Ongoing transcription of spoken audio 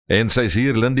En sy is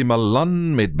hier, Lindie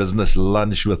Malan met Business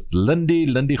Lunch with Lindie.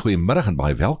 Lindie, goeiemiddag en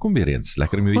baie welkom weer eens.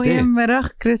 Lekker om jou te hê.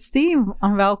 Goeiemiddag Christine,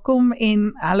 en welkom en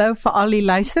hallo vir al die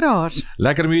luisteraars.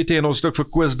 Lekker om jou te hê en ons stuk vir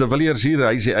Koos de Villiers hier.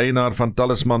 Hy is die eienaar van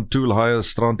Talisman Tool Hire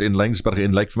Strand in Lensburg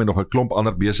en lyk vir my nog 'n klomp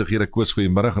ander besighede. Koos,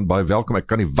 goeiemiddag en baie welkom. Ek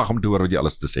kan nie wag om te hoor wat jy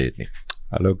alles te sê het nie.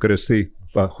 Hallo Christie,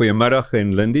 goeiemiddag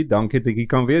en Lindie, dankie dat ek hier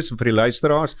kan wees en vir die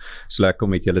luisteraars. Is lekker om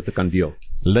met julle te kan deel.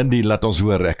 Lindie, laat ons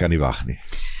hoor, ek kan nie wag nie.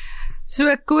 So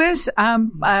Koos,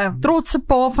 trotse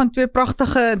pa van 2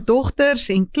 pragtige dogters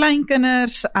en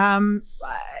kleinkinders,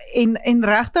 en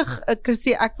regtig,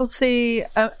 Christie, ek wil sê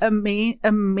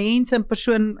 'n mens, 'n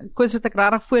persoon, Koos, wat ek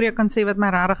regtig voor jou kan sê wat my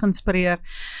regtig inspireer.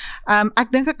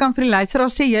 Ek dink ek kan vir die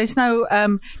luisteraars sê jy's nou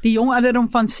die jong ouderdom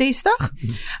van 60.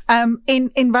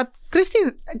 En wat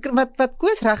Christie, wat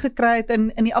Koos reg gekry het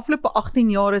in die afgelope 18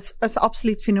 jaar is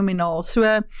absoluut fenomenaal. So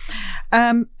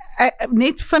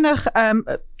net vinnig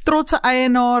trotse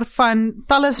eienaar van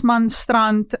Talisman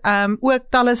Strand, ook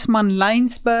Talisman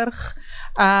Lensburg,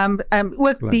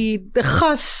 ook die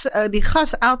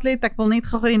gas outlet, ek wil net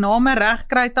gou die name reg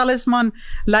kry, Talisman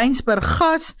Lensburg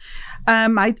gas.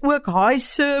 Hy het ook high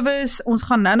service, ons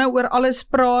gaan nou oor alles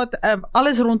praat,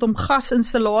 alles rondom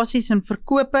gasinstallasies en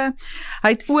verkope. Hy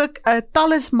het ook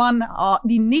Talisman,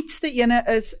 die nuutste ene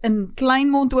is in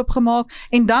Kleinmond oopgemaak,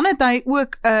 en dan het hy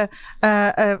ook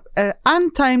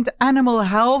Untamed Animal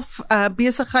Health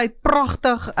besigheid,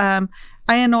 pragtig,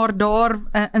 eienaar daar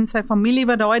in sy familie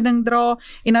wat daai ding dra,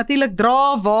 en natuurlik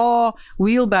dra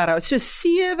wheelbarrow. So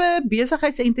 7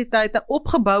 besigheidsentiteite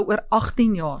opgebou oor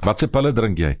 18 jaar. Wat se pille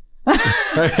drink jy?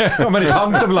 Om in die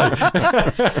gang te bly.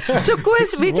 So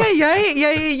Koos, weet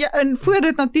jy en voor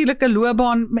dit natuurlik 'n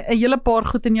loopbaan, 'n hele paar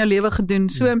goed in jou lewe gedoen.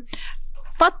 So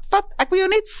ek wil jou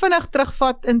net vinnig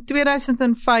terugvat in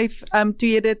 2005, toe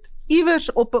jy dit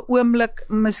iewers op 'n oomblik,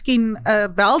 miskien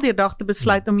wel die dag te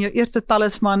besluit om jou eerste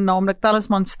talisman, naamlik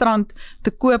Talisman Strand, te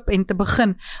koop en te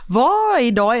begin. Waar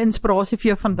het daai inspirasie vir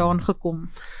jou vandaan gekom?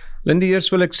 Lindie, eers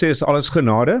wil ek sê, is alles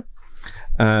genade.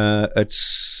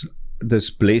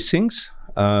 Dis blessings,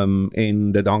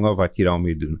 en dit hang af wat jy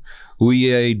daarmee doen. Hoe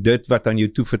jy dit wat aan jou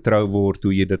toevertrou word,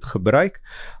 hoe jy dit gebruik,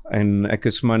 en ek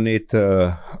is maar net,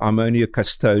 I'm only a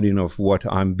custodian of what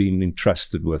I'm being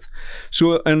entrusted with.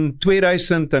 So in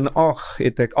 2008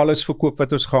 het ek alles verkoop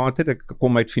wat ons gehad het. Ek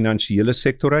kom uit finansiële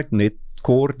sektor uit,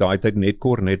 daai tyd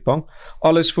Netbank,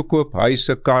 alles verkoop,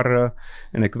 huise, karre,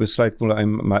 en ek besluit wil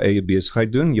my eie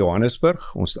besigheid doen,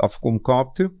 Johannesburg, ons het afgekom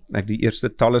Kaap toe, ek die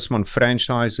eerste Talisman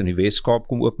franchise in die Wes-Kaap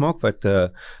kom oopmaak, wat 'n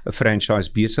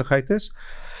franchise besigheid is.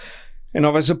 En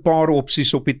daar was 'n paar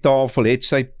opsies op die tafel, het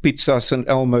sy pizzas en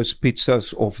Elmo's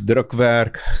pizzas of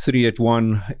drukwerk,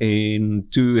 3-at-1, en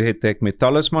toe het ek met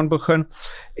Talisman begin,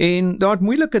 en daar het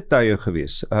moeilike tye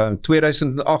gewees.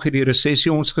 2008 het die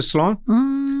resessie ons geslaan,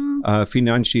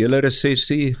 finansiële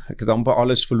resessie, ek het amper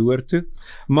alles verloor toe,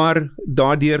 maar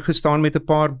daardeur gestaan met 'n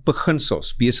paar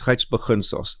beginsels,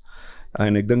 besigheidsbeginsels.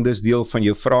 En ek dink dis deel van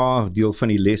jou vraag, deel van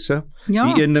die lesse.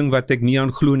 Ja. Die een ding wat ek nie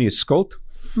aan glo nie is skuld.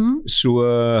 So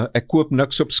ek koop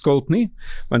niks op skuld nie,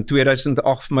 want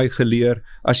 2008 vir my geleer,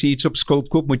 as jy iets op skuld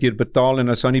koop, moet jy dit betaal, en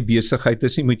as daar nie besigheid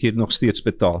is nie, moet jy dit nog steeds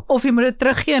betaal. Of jy moet dit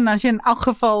teruggee, en as jy in elk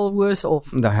geval hoes of.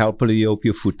 Dan help hulle jou op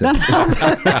jou voete.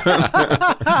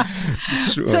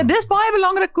 So dis baie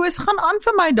belangrik, Koos, gaan aan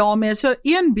vir my daarmee. So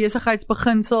een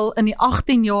besigheidsbeginsel in die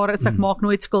 18 jaar is ek maak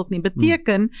nooit skuld nie.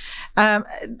 Beteken,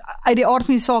 uit die aard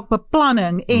van die saak,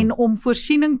 beplanning, en om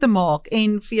voorsiening te maak,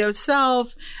 en vir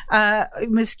jouself,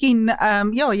 miskien,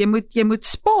 jy moet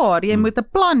spaar, jy moet 'n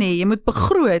plan hê, jy moet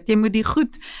begroot, jy moet die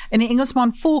goed in die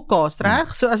Engelsman forecast,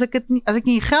 reg? So as ek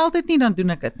nie geld het nie, dan doen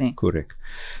ek dit nie. Korrek.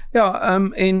 Ja,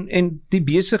 en die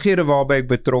besighede waarby ek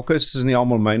betrokke is nie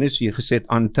almal myne, so jy gesê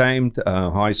Untamed,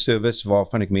 high service,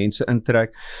 waarvan ek mense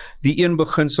intrek. Die een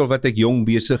beginsel wat ek jong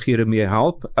besighede mee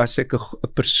help, as ek 'n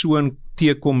persoon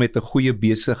teekom met 'n goeie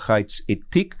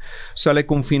besigheidsetiek, sal ek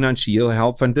hom finansiëel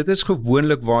help, want dit is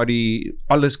gewoonlik waar die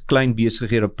alles klein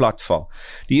besighede platval.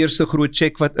 Die eerste groot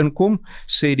cheque wat inkom,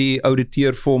 sê die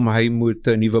ouditeur vir hom, hy moet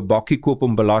 'n nuwe bakkie koop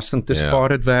om belasting te spaar,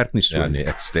 dit werk nie so. Ja, nee,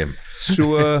 ek stem.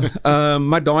 So,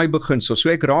 maar daai beginsel, so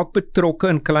ek raak betrokke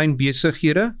in klein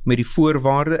besighede met die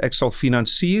voorwaarde, ek sal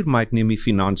finansier, maar ek neem die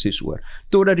finansies oor.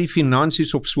 Totdat die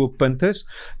finansies op so 'n punt is,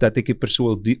 dat ek die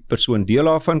persoon deel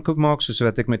daarvan kan maak, soos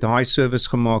wat ek met high service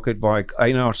gemaak het, waar ek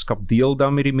eienaarskap deel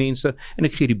dan met die mense, en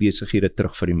ek gee die besighede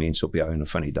terug vir die mense op die einde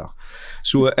van die dag.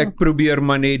 So ek probeer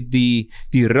maar net die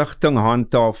rigting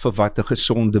handhaaf vir wat 'n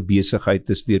gesonde besigheid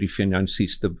is deur die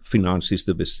finansies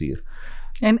te bestuur.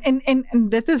 En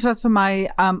dit is wat vir my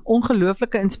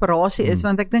ongelooflike inspirasie is,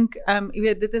 want ek dink, jy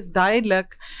weet, dit is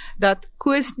duidelik dat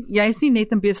Koos, jy's nie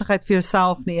net in besigheid vir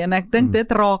jouself nie, en ek dink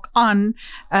dit raak aan,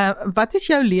 wat is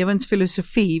jou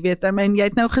lewensfilosofie, weet, I mean, jy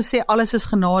het nou gesê, alles is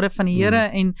genade van die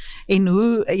Here, en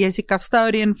hoe, jy is die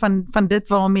custodian van dit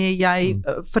waarmee jy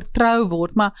vertrou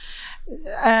word, maar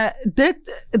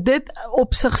dit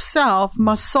op sigself,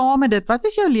 maar saam met dit, wat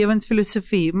is jou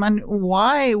lewensfilosofie? Man,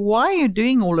 why are you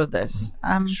doing all of this?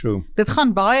 Sure. Dit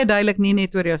gaan baie duidelik nie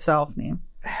net oor jouself nie.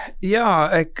 Ja,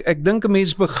 ek dink 'n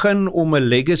mens begin om 'n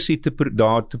legacy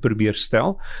daar te probeer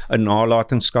stel, 'n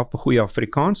nalatenskap, 'n goeie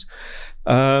Afrikaans.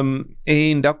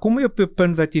 En dan kom jy op 'n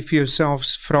punt wat jy vir jouself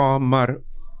vra, maar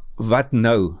wat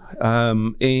nou?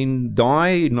 En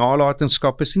daai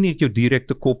nalatenskap is nie net jou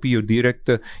direkte koppie,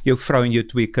 jou vrou en jou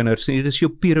 2 kinders nie, dit is jou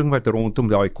piering wat rondom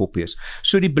daai koppie is.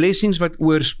 So die blessings wat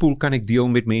oorspoel kan ek deel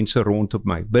met mense rondom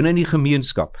my, binne die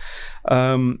gemeenskap.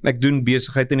 Ek doen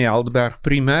besigheid in die Helderberg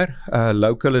primêr,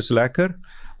 local is lekker.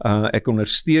 Ek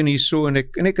ondersteun hierso en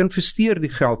ek investeer die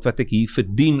geld wat ek hier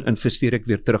verdien, investeer ek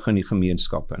weer terug in die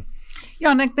gemeenskap in.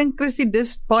 Ja, en ek dink Christie,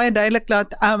 dis baie duidelik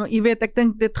dat, jy weet, ek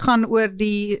dink dit gaan oor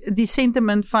die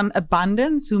sentiment van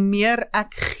abundance, hoe meer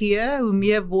ek gee, hoe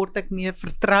meer word ek meer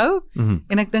vertrou,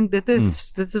 en ek dink dit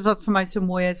is wat vir my so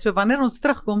mooi is. So wanneer ons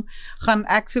terugkom, gaan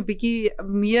ek so 'n bietjie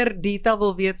meer detail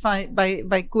wil weet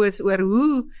by Koos oor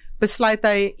hoe besluit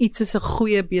hy iets is 'n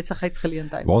goeie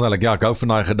besigheidsgeleentheid. Wonderlik, ja, ek hou van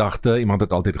daai gedagte. Iemand het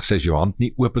altyd gesê, as jou hand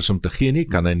nie oop is om te gee nie,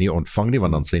 kan hy nie ontvang nie,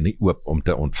 want dan sê hy nie oop om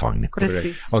te ontvang nie.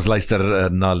 Presies. Ons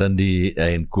luister na Lindie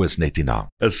en Koos net hierna.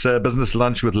 Is Business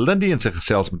Lunch with Lindie en sy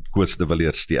gesels met Koos de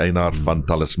Villiers, die eienaar van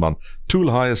Talisman,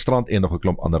 Tool Hire Strand en nog 'n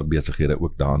klomp ander besighede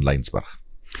ook daar in Laingsburg.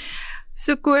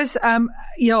 So Koos,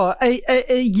 ja,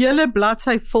 'n hele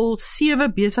bladsy vol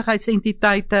 7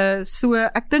 besigheidsentiteite, so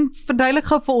ek dink verduidelik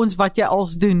gou vir ons wat jy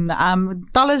als doen,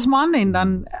 Talisman, en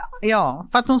dan, ja,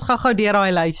 vat ons gou deur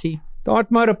daai lysie. Daar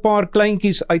het maar 'n paar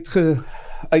kleintjies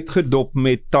uitgedop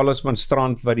met Talisman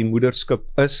Strand wat die moederskip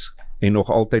is en nog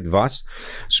altyd was.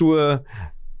 So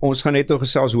ons gaan net nou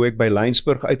gesels hoe ek by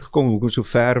Laingsburg uitgekom, hoekom so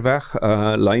ver weg.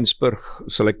 Laingsburg,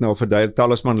 sal ek nou verduidelik,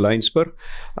 Talisman Laingsburg.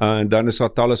 Dan is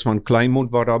daar Talisman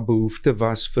Kleinmond waar daar behoefte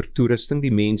was vir toerusting.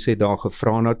 Die mense het daar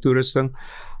gevra na toerusting.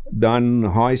 Dan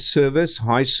High Service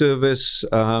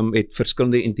het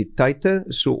verskillende entiteite,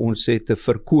 so ons het 'n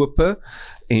verkope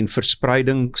en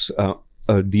verspreidings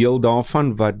deel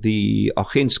daarvan wat die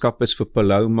agentskap is vir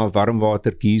Paloma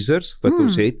warmwater geysers wat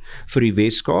ons het vir die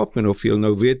Weskaap, en of jy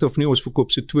nou weet of nie, ons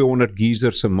verkoop so 200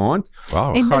 geysers 'n maand.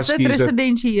 Wow. En is dit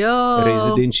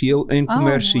Residensieel en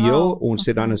kommersieel. Wow. Ons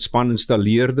het dan 'n span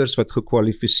installeerders wat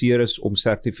gekwalifiseer is om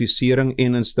sertifisering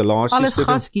en installasie alles te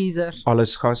doen. gasgeysers.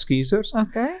 Alles gasgeysers.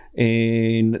 Okay.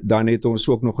 En dan het ons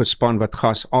ook nog 'n span wat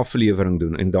gasaflewering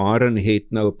doen, en daarin het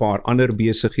nou 'n paar ander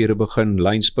besighede begin.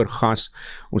 Laingsburg Gas,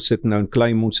 ons sit nou in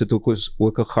Kleinmond, sit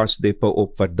ook 'n gasdepot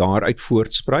op wat daaruit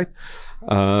voortspruit.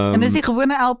 En dis die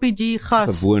gewone LPG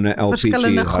gas,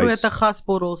 verskillende grootte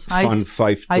gasbottels, van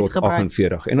 5 tot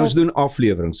 48. En ons doen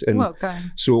aflewerings in.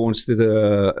 So ons het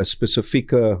 'n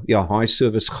spesifieke high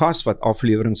service gas wat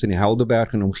aflewerings in die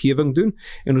Helderberg en omgewing doen,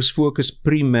 en ons fokus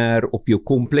primêr op jou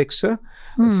komplekse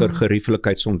vir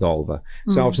gerieflikheidsonthaalwe.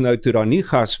 Selfs nou toe daar nie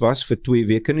gas was vir 2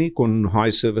 weke nie, kon high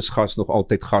service gas nog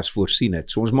altyd gas voorsien het.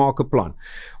 So ons maak 'n plan.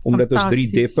 Omdat ons 3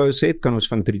 depots het, kan ons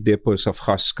van 3 depots af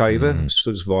gas skuiwe,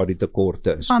 soos waar die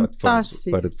tekorte is,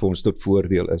 wat dit vir ons tot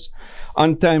voordeel is.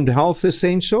 Untamed Health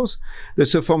Essentials,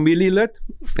 dis 'n familielid.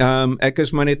 Ek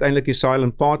is maar net eintlik die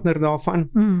silent partner daarvan.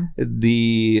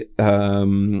 Die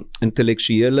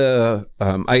intellektuele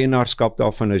eienaarskap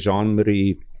daarvan is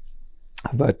Jean-Marie,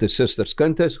 wat 'n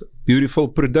susterskind is. Beautiful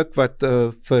produk wat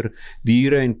vir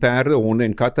diere en perde, honde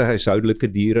en katte,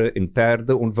 huishoudelike diere en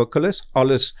perde ontwikkel is.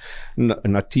 Alles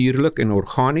natuurlik en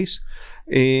organies.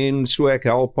 En so ek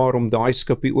help haar om daai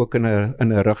skipie ook in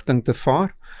 'n rigting te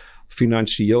vaar,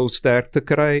 finansiëel sterk te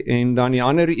kry. En dan die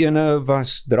ander ene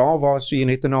was Drawa, so jy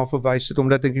net na verwys het,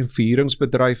 omdat ek 'n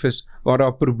verhuuringsbedryf is waar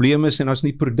daar probleme is en as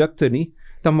nie produkte nie,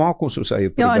 dan maak ons eie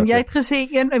produkte. Ja, en jy het gesê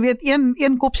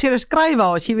een kopseer is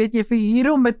krywaas. Jy weet, jy verhuur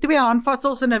hom met 2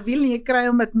 handvatsels en 'n wiel, en jy kry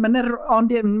hom met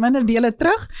minder dele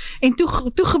terug, en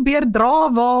toe gebeur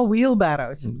Drawa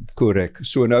wheelbarrows. Korrek.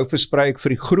 So nou versprei ek vir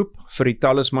die groep, vir die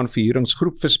Talisman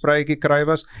verhuuringsgroep versprei ek die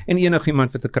krywaas, en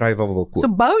enigiemand wat 'n krywa wil koop. So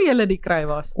bou julle die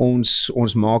krywaas?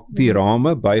 Ons maak die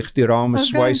rame, buig die rame,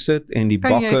 swys dit, en die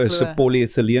bakke is 'n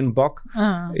polyethylene bak,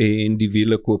 en die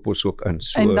wiele koop ons ook in.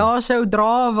 So, en daar sou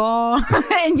Drawa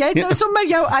en jy het nou sommer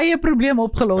jou eie probleem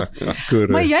opgelos.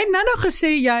 Maar jy het nou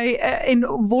gesê jy en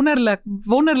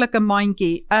wonderlike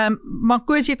mandjie. Maar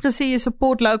Koos het gesê jy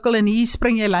support local, en hier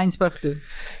spring jy Laingsburg toe.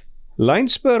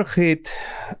 Laingsburg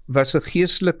was 'n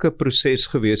geestelike proses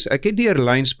gewees. Ek het deur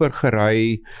Laingsburg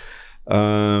gery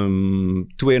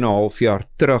 2,5 jaar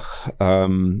terug,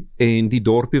 en die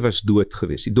dorpie was dood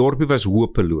geweest. Die dorpie was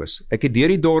hopeloos. Ek het deur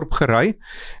die dorp gery,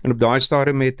 en op daai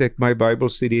stadium het ek my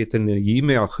Bybelstudie het in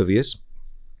Nehemia gewees,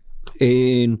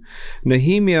 en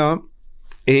Nehemia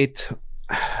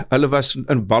hulle was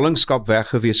in ballingskap weg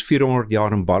gewees, 400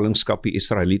 jaar in ballingskap, die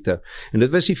Israeliete, en dit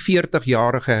was die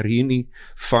 40-jarige herreunie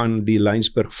van die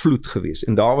Laingsburg vloed gewees,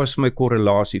 en daar was my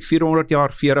korrelasie, 400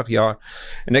 jaar, 40 jaar,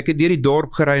 en ek het deur die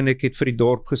dorp gery, en ek het vir die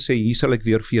dorp gesê, hier sal ek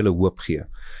weer vir julle hoop gee,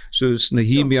 soos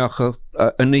Nehemia,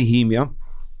 in Nehemia,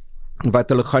 wat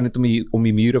hulle gaan het om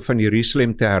die mure van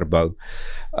Jerusalem te herbou,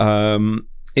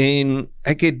 en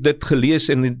ek het dit gelees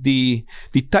en die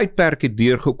tydperk het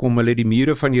deurgekom, hulle die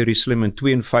mure van Jerusalem in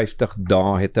 52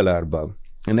 dae het hulle herbou.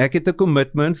 En ek het 'n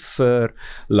commitment vir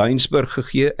Laingsburg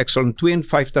gegee, ek sal in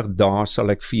 52 dae sal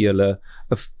ek vir julle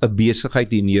 'n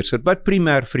besigheid hier neersit, wat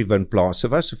primêr vir die windplase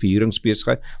was, 'n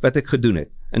verhuuringsbesigheid, wat ek gedoen het.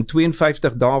 In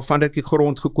 52 dae van ek die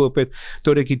grond gekoop het,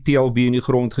 tot ek die TLB in die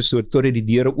grond gestoot, tot die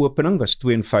deure opening was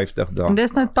 52 dae. En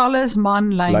dis nou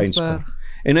Talisman Laingsburg.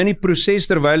 En in die proses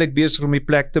terwyl ek besig om die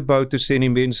plek te bou, toe sê die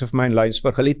mense vir my in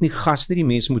Laingsburg, hulle het nie gas nie, die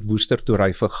mense moet Woester toe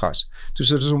ry vir gas. Toe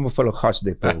sê hulle vir hulle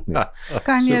gasdepot nie.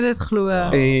 Kan jy dit glo?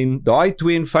 En daai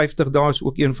 52 dae is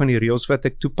ook een van die reëls wat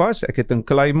ek toepas. Ek het in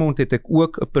Kleinmond het ek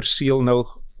ook 'n perseel nou,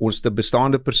 ons het 'n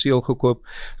bestaande perseel gekoop,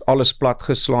 alles plat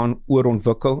geslaan,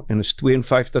 oorontwikkel, en is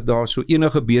 52 dae, so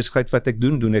enige besigheid wat ek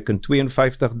doen ek in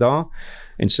 52 dae,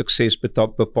 en sukses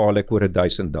bepaal ek oor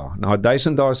 1000 dae. Na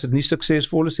 1000 dae is dit nie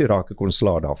suksesvol is, raak ek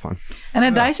ontslae daarvan.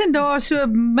 En 1000 dae is so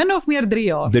min of meer 3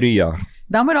 jaar. 3 jaar.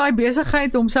 Dan moet daai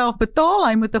besigheid homself betaal,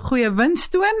 hy moet 'n goeie wins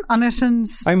toon,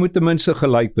 andersins hy moet ten minste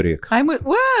gelyk breek. Hy moet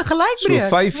gelyk breek. So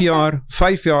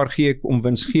 5 jaar gee ek om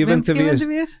winsgewend te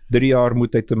wees. 3 jaar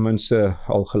moet hy ten minste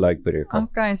al gelyk breek.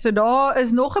 Okay, so daar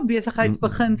is nog 'n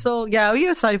besigheidsbeginsel. Jy hou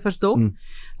jou syfers dop.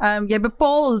 Jy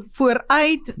bepaal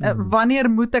vooruit wanneer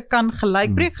moet ek kan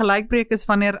gelykbreek. Gelykbreek is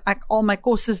wanneer ek al my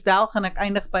kostes delg en ek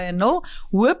eindig by 'n 0.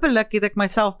 Hopelik het ek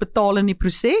myself betaal in die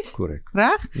proses. Korrek.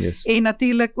 Reg? Yes. En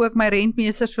natuurlik ook my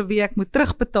rentmeesters vir wie ek moet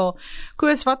terugbetaal.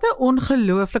 Koos, wat 'n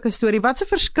ongelooflike storie. Wat 'n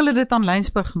verskil het dit aan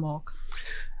Laingsburg gemaak?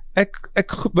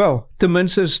 Wel, ten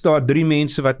minste is daar 3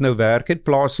 mense wat nou werk het,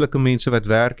 plaaslike mense wat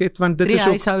werk het, want dit 3 is ook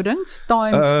huishoudings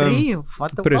times 3 of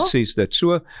wat ook al. Presies dit.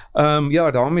 So,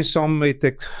 ja, daarmee saam het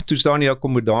ek, toe's daar nie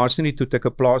akkommodasie nie, toe het ek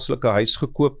 'n plaaslike huis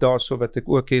gekoop daarso wat ek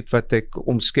ook het, wat ek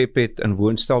omskep het in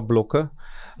woonstelblokke,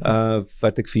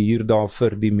 wat ek verhuur daar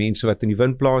vir die mense wat in die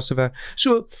windplase werk.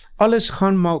 So, alles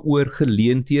gaan maar oor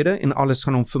geleenthede en alles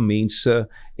gaan om vir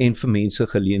mense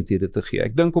geleenthede te gee.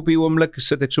 Ek dink op die oomblik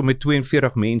sit ek so met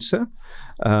 42 mense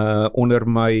onder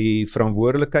my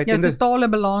verantwoordelikheid. Jou totale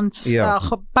balans,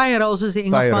 payroll soos die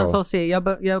Engelsman sal sê,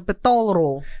 jou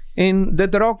betaalrol. En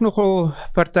dit raak nogal,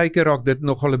 partykeer raak dit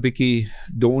nogal 'n bietjie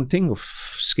daunting of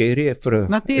scary vir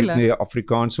 'n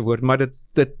Afrikaanse woord, maar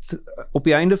dit op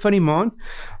die einde van die maand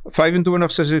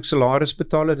 25 as ek salaris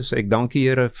betaal het, dus ek dank die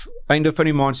Here, einde van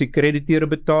die maand se krediteure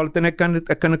betaal het, en ek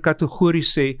kan 'n kategorie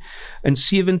sê, in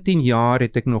 17 jaar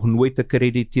het ek nog nooit 'n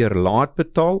krediteur laat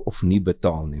betaal of nie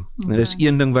betaal nie. En dis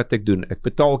een ding wat ek doen, ek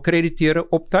betaal krediteure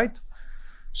op tyd,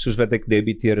 soos wat ek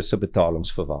debiteure se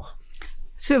betalings verwag.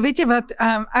 So weet jy wat,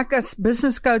 ek as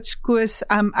business coach Koos,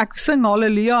 ek sing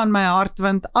halleluja in my hart,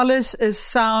 want alles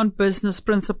is sound business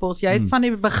principles. Jy het van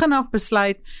die begin af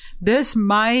besluit, dis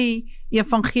my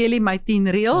evangelie, my 10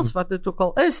 reëls, wat dit ook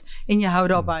al is, en jy hou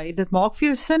daarby. Dit maak vir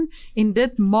jou sin, en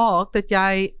dit maak dat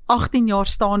jy 18 jaar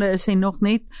staande is, en nog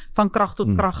net van krag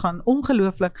tot krag gaan.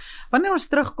 Ongelooflik. Wanneer ons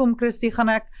terugkom, Christie,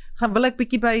 wil ek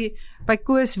bietjie by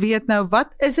Koos weet nou,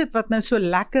 wat is dit wat nou so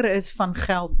lekker is van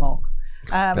geld maak?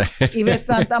 Jy weet,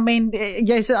 want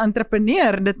jy's 'n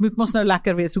entrepreneur, dit moet mos nou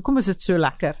lekker wees. Hoekom is dit so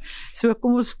lekker? So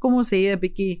kom ons hê 'n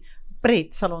bietjie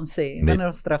pret, sal ons sê, wanneer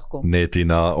ons terugkom. Net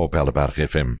hierna op Helderberg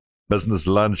FM. Business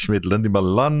Lunch met Lindie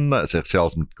Malan, sy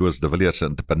selfs met Koos de Villiers, se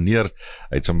entrepreneur.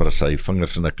 Hy het sommer sy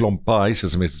vingers in 'n klomp pies,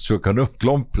 as mense dit so kan noem,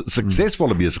 klomp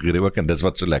suksesvolle besighede ook, en dis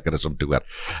wat so lekker is om te hoor.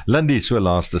 Lindie, so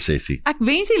laaste sessie. Ek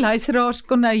wens die luisteraars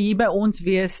kon nou hier by ons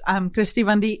wees, Christie,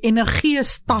 want die energie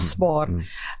is tasbaar.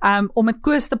 Om met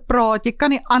Koos te praat, jy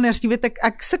kan nie anders, jy weet,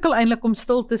 ek sukkel eintlik om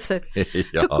stil te sit.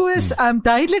 So Koos,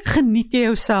 duidelik geniet jy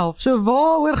jouself. So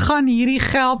waaroor gaan hierdie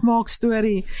geld maak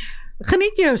storie?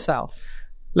 Geniet jy jouself?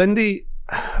 Lindie,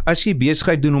 as jy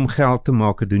besigheid doen om geld te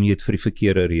maak, doen jy dit vir die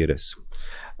verkeerde redes.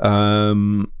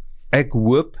 Ek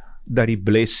hoop dat die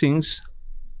blessings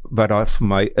wat daar vir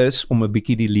my is om 'n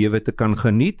bietjie die lewe te kan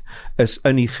geniet, is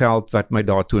in die geld wat my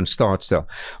daartoe in staat stel.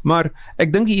 Maar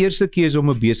ek dink die eerste keer is om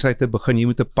 'n besigheid te begin, jy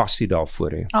moet 'n passie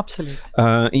daarvoor hê. Absoluut.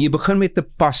 En jy begin met 'n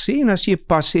passie, en as jy 'n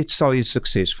passie het, sal jy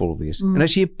suksesvol wees. En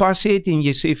as jy 'n passie het en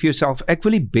jy sê vir jouself, ek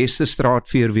wil die beste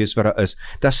straatveer wees wat daar is,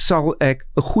 dan sal ek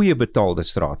 'n goeie betaalde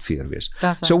straatveer wees.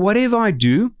 So whatever I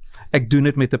do, ek doen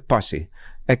dit met 'n passie.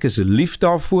 Ek is lief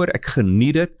daarvoor, ek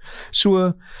geniet dit.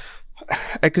 So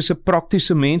ek is 'n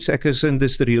praktiese mens, ek is 'n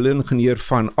industriële ingenieur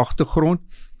van agtergrond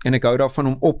en ek hou daarvan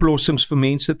om oplossings vir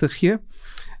mense te gee.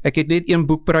 Ek het net 1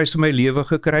 boekprys in my lewe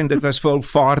gekry en dit was vir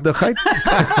vaardigheid.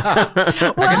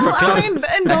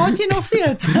 En daar is jy nog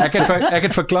steeds. Ek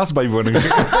het vir klasbywoning.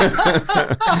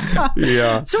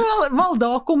 Ja. So wel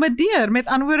daar kom dit deur, met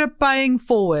ander woorde paying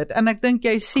forward, en ek dink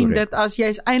jy sien Correct. dit as jy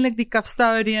is eintlik die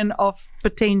custodian of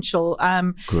potential.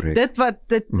 Correct.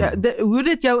 Hoe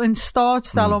dit jou in staat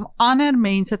stel om ander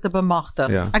mense te bemagtig.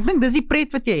 Ja. Ek dink dis die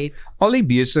pret wat jy het. Al die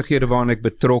besighede waarna ek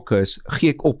betrokke is, gee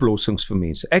ek oplossings vir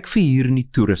mense. Ek verhuur nie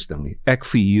toerusting nie, ek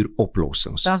verhuur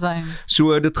oplossings. Dis hy.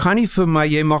 So dit gaan nie vir my,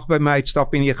 jy mag by my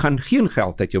uitstap en jy gaan geen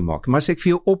geld uit jou maak, maar as ek vir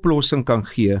jou oplossing kan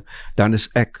gee, dan is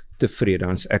ek tevrede,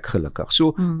 dan is ek gelukkig.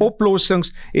 So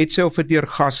oplossings, het sy of dit deur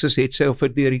gas is, het sy of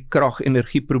dit deur die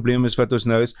krag-energieprobleem is wat ons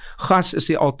nou is. Gas is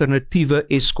die alternatiewe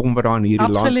Eskom wat daar in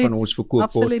hierdie land van ons verkoop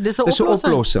word. Absoluut, dis 'n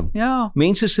oplossing. Ja.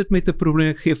 Mense sit met 'n probleem,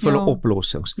 ek gee vir hulle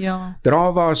oplossings. Ja.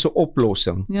 Drawa is 'n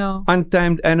oplossing. Ja.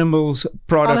 Untamed animals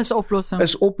products Alles oplossing.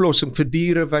 is oplossing vir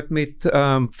diere wat met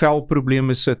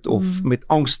velprobleme sit of met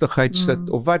angstigheid sit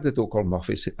of wat dit ook al mag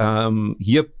wees.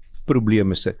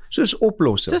 Heupprobleme sit. So is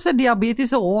oplossing. Soos 'n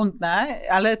diabetiese hond, né?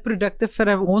 Hulle het produkte vir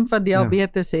 'n hond wat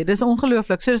diabetes het. Dis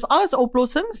ongelooflik. So dis alles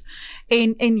oplossings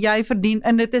en jy verdien,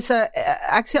 en dit is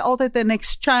ek sê altyd 'n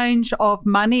exchange of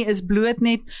money is bloot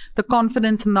net the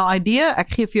confidence in the idea.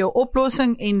 Ek gee vir jou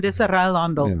oplossing en dis 'n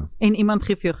ruilhandel en iemand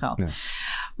gee vir jou geld.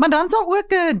 Maar dan sal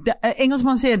ook 'n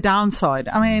Engelsman sê 'n downside.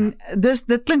 I mean,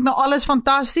 dit klink nou alles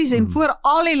fantasties en voor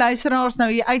al die luisteraars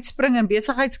nou hier uitspring en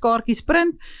besigheidskaartjies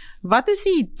print, wat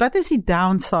is die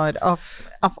downside of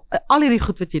al hierdie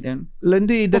goed wat jy doen?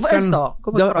 Lindie, dit Of is daar?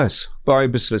 Kom ek daar vra. is baie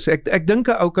beslis. Ek dink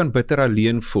 'n ou kan bitter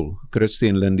alleen voel, Christie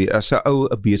en Lindie, as 'n ou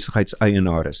 'n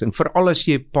besigheidseienaar is. En veral as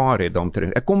jy 'n paar het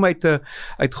daaromtrent. Ek kom uit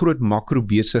groot makro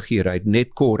besighede, uit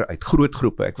Netcore, uit groot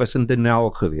groepe. Ek was in Denel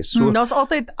geweest. So Daar's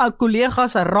altyd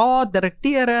kollegas, 'n raad,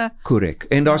 direkteure. korrek.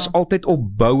 En daar's altyd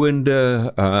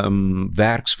opbouende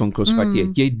werkswinkels wat jy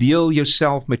het. Jy deel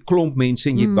jouself met klomp mense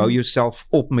en jy bou jouself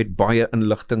op met baie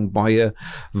inligting, baie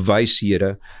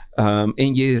wyshede.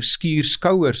 En jy skuur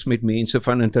skouers met mense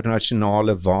van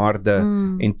internasionale waarde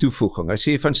en toevoeging. As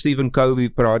jy van Stephen Covey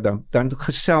praat, dan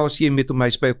gesels jy met hom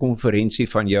by 'n konferensie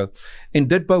van jou. En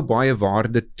dit bou baie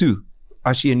waarde toe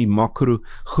as jy in die makro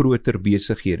groter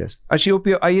besighede is. As jy op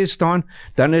jou eie staan,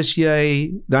 dan is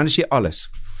jy alles.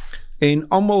 En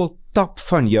almal tap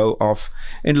van jou af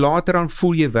en later dan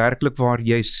voel jy werklik waar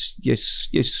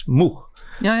jy's moeg.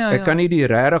 Ja. Ek kan nie die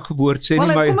regte woord sê nie,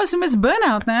 Maar maar kom ons is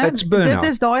burn-out, né? It's burn-out.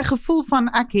 Dit is daai gevoel van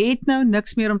ek het nou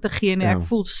niks meer om te gee nie. Ek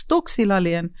voel stoksiel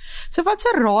alleen. So wat se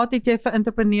raad het jy vir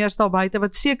entrepreneurs daar buite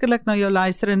wat sekerlik na jou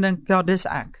luister en dink, ja, dis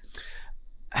ek.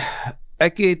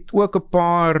 Ek het ook 'n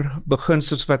paar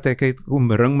beginsels wat ek het,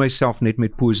 omring myself net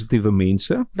met positiewe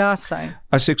mense. Daar's hy.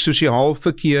 As ek sosiaal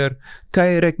verkeer,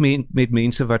 kuier ek met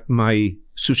mense wat my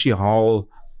sosiaal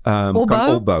kan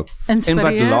opbou. Inspireer. En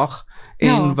wat lag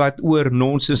en wat oor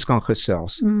nonsens kan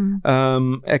gesels.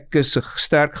 Ek is 'n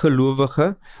sterk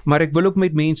gelowige, maar ek wil ook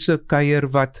met mense kuier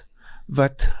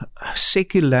wat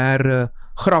sekulêre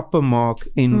grappe maak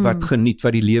en wat geniet,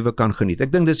 wat die lewe kan geniet.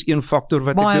 Ek dink dis een faktor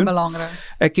wat baie ek doen. belangrik.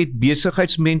 Ek het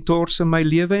besigheidsmentors in my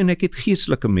lewe en ek het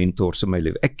geestelike mentors in my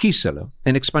lewe. Ek kies hulle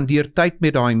en ek spandeer tyd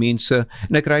met daai mense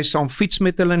en ek ry saam fiets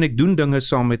met hulle en ek doen dinge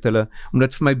saam met hulle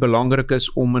omdat vir my belangrik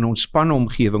is om in 'n ontspanne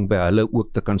omgewing by hulle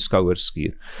ook te kan skouers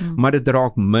skuur. Maar dit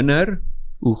raak minder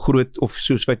hoe groot of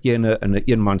soos wat jy in 'n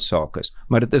eenmanssaak is.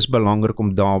 Maar dit is belangrik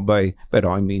om daarby by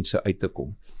daai mense uit te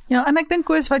kom. Ja, en ek dink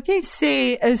Koos, wat jy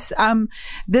sê is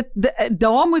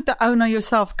daar moet 'n ou na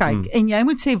jouself kyk en jy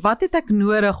moet sê, wat het ek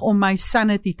nodig om my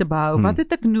sanity te behou? Wat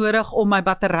het ek nodig om my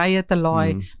batterye te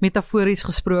laai, metafories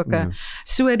gesproke?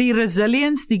 So die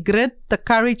resilience, die grit, the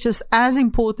courage is as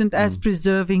important as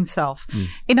preserving self.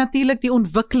 En natuurlik die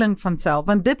ontwikkeling van self,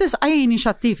 want dit is eie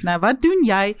inisiatief. Nou, wat doen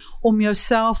jy om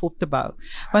jouself op te bou?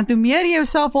 Want hoe meer jy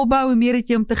jouself opbou, hoe meer het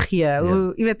jy om te gee.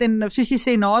 Hoe, jy weet, en soos jy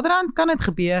sê, naderhand kan dit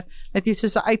gebeur dat jy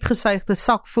soos 'n uitgesuigde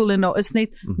sak voel en daar is net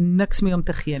niks meer om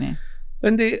te gee nie.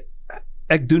 En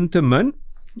ek doen te min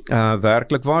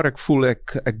Werklik waar, ek voel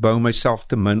ek bou myself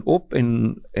te min op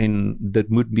en dit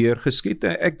moet meer geskied.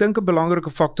 Ek dink 'n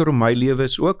belangrike faktor in my lewe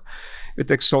is ook,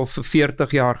 ek sal vir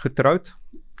 40 jaar getroud,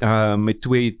 met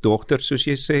 2 dogters soos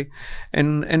jy sê,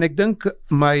 en ek dink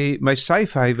my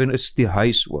safe haven is die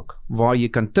huis ook, waar jy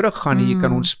kan teruggaan en jy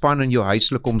kan ontspan in jou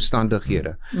huislike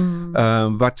omstandighede,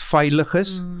 wat veilig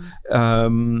is,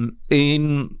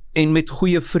 en met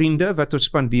goeie vriende wat ons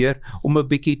spandeer om 'n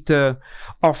bietjie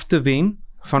af te wen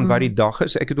van wat die dag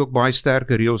is. Ek het ook baie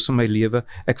sterke reëls in my lewe.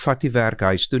 Ek vat nie werk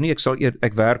huis toe nie.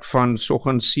 Ek werk van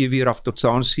soggens 7 uur af tot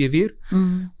saans 7 uur.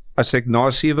 As ek na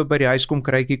 7 by die huis kom,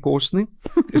 kry ek nie kos nie.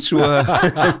 So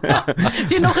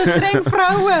Jy nog 'n streng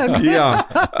vrou ook. Ja,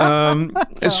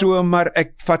 so maar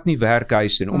ek vat nie werk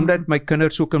huis nie, omdat my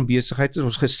kinders ook in besigheid is.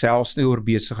 Ons gesels nie oor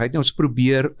besigheid nie. Ons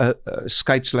probeer 'n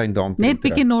skeidslyn daar net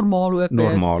bietjie normaal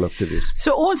ook te wees.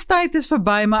 So ons tyd is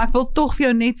verby, maar ek wil tog vir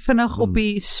jou net vinnig op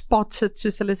die spot sit,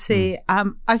 soos hulle sê.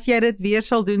 As jy dit weer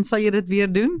sal doen, sal jy dit weer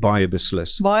doen? Baie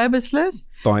beslis.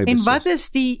 En wat is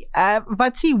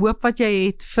wat is die hoop wat jy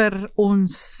het vir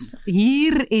ons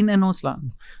hier en in ons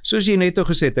land? Soos jy net al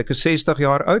gesê het, ek is 60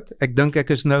 jaar oud. Ek dink ek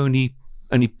is nou in die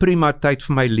prima tyd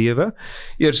vir my lewe.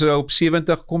 Eers op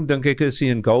 70 kom, dink ek is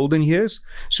in golden years.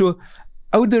 So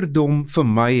ouderdom vir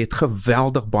my het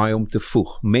geweldig baie om te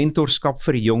voeg. Mentorskap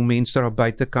vir die jong mense daar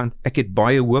buitekant. Ek het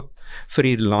baie hoop vir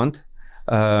die land.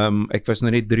 Ek was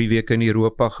nou net 3 weke in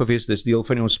Europa gewees. Dis deel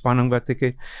van die ontspanning wat ek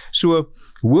het. So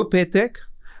hoop het ek.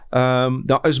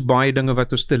 Daar is baie dinge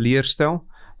wat ons teleurstel,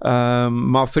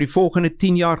 maar vir die volgende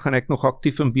 10 jaar gaan ek nog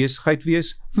aktief in besigheid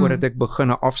wees, voordat ek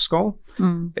begin afskaal,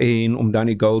 en om dan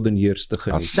die golden years te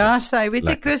geniet. Daar sê, weet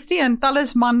jy Christie, en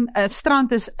Talisman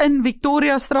strand is in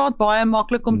Victoria straat, baie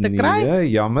maklik om te kry. Nee,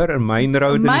 jammer, in Main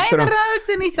Road in die strand.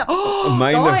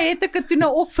 Daar het ek het toe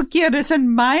nou opverkeer, dis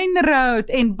in Main Road,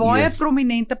 en baie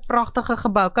prominente, pragtige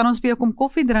gebou. Kan ons by jou kom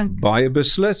koffie drink? Baie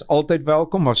beslis, altyd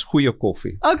welkom, as goeie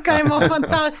koffie. Okay, maar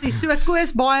fantasties. So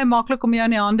Koos, baie maklik om jou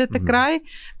in die hande te kry.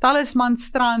 Talisman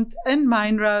strand in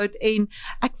Main Road, en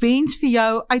ek wens vir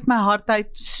jou uit my hart uit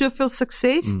soveel sukses,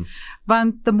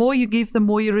 want the more you give, the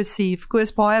more you receive.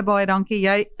 Koos, baie dankie.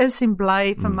 Jy is en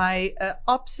bly vir my 'n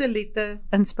absolute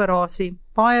inspirasie.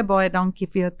 Baie dankie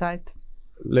vir jou tyd.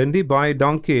 Lindie, baie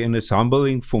dankie, en it's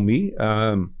humbling for me,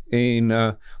 en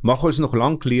mag ons nog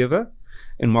lank lewe,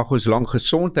 en mag ons lang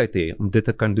gesondheid hê, om dit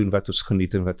te kan doen wat ons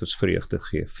geniet en wat ons vreugde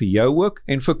gee. Vir jou ook,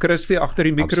 en vir Christie agter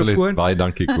die mikrofoon. Absoluut, baie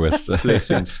dankie Koos.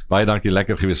 Blessings. Baie dankie,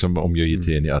 lekker gewees om jou hier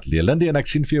te hê in die ateljee. Lindie, en ek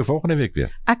sien vir jou volgende week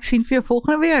weer. Ek sien vir jou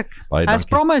volgende week. Baie dankie. As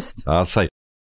promised. Daar sê